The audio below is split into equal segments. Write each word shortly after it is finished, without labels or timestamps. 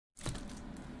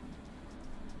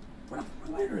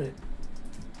lighter at?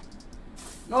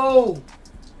 No!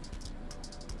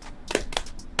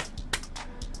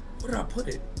 Where did I put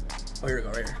it? Oh, here we go,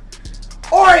 right here.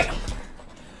 Alright!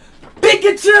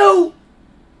 Pikachu!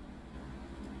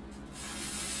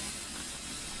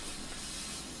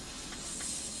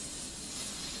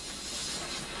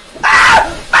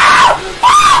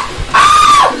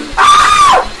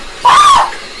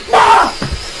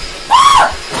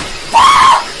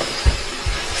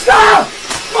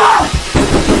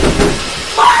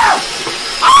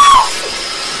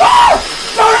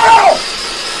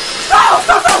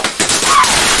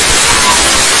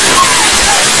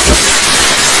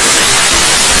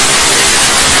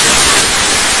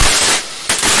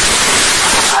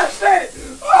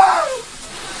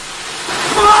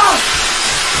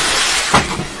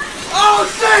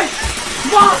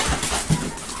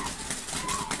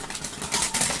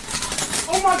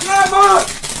 Oh my God,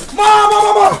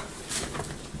 Mom!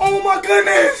 Oh my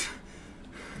goodness! Is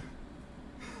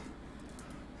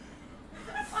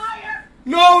it a fire?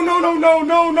 No! Oh my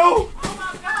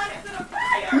God, is it a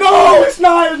fire? No, it's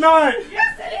not!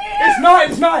 Yes, it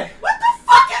is! It's not! What the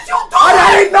fuck is you doing? I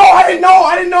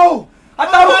didn't know! I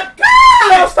thought Oh my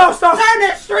God! Stop! Turn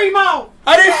that stream off!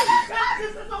 I didn't. Oh my God,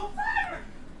 this is on fire!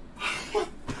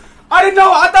 I didn't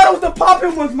know. I thought it was the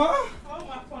popping ones, Mom. Oh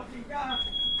my fucking God!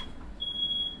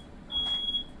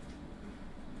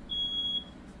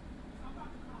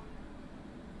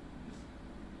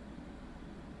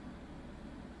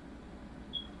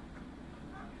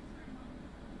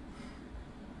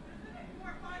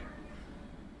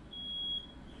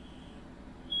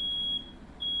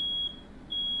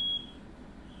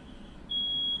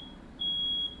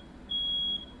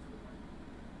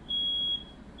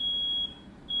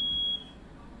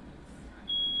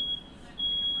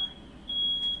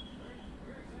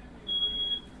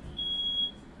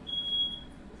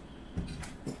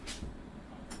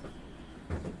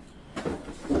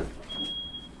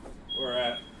 Where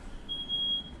at?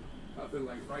 I've been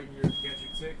like right here to get your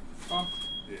tick. Huh?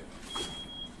 Yeah.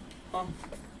 Huh?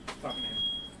 Talking to him.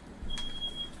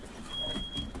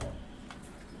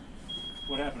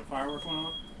 What happened? A firework went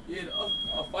off? Yeah,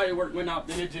 a firework went out,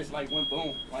 then it just like went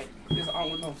boom. Like, I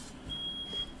don't know.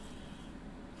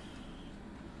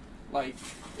 Like,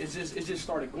 it just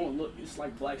started going. Look, it's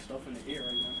like black stuff in the air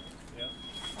right now. Yeah.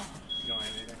 You don't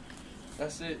have anything?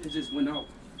 That's it. It just went out.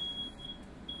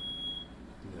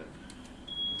 Yeah.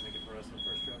 Make it for us in the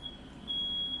first truck?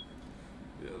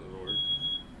 Yeah, that'll work.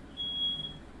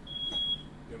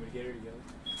 You want me to get her together?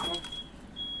 Huh?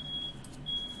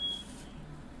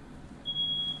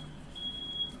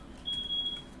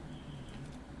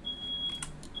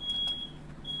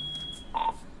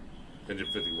 Engine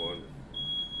 51.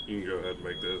 You can go ahead and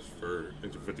make this for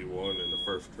engine 51 in the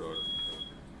first truck.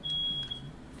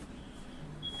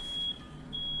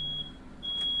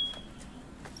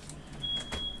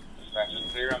 Dispatch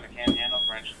is clear on the can handle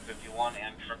for engine 51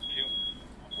 and truck 2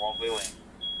 on Walby Lane.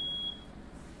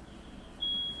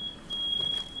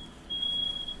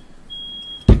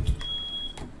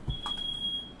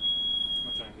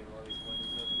 I'm trying to get all these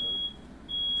windows open though.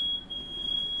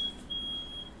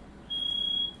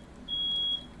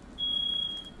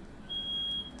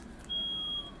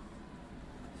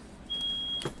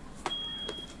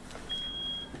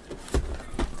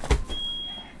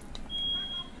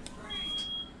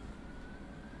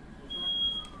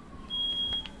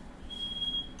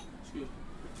 Excuse me.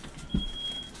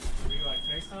 Were you like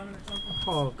FaceTiming or something?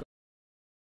 Oh, God.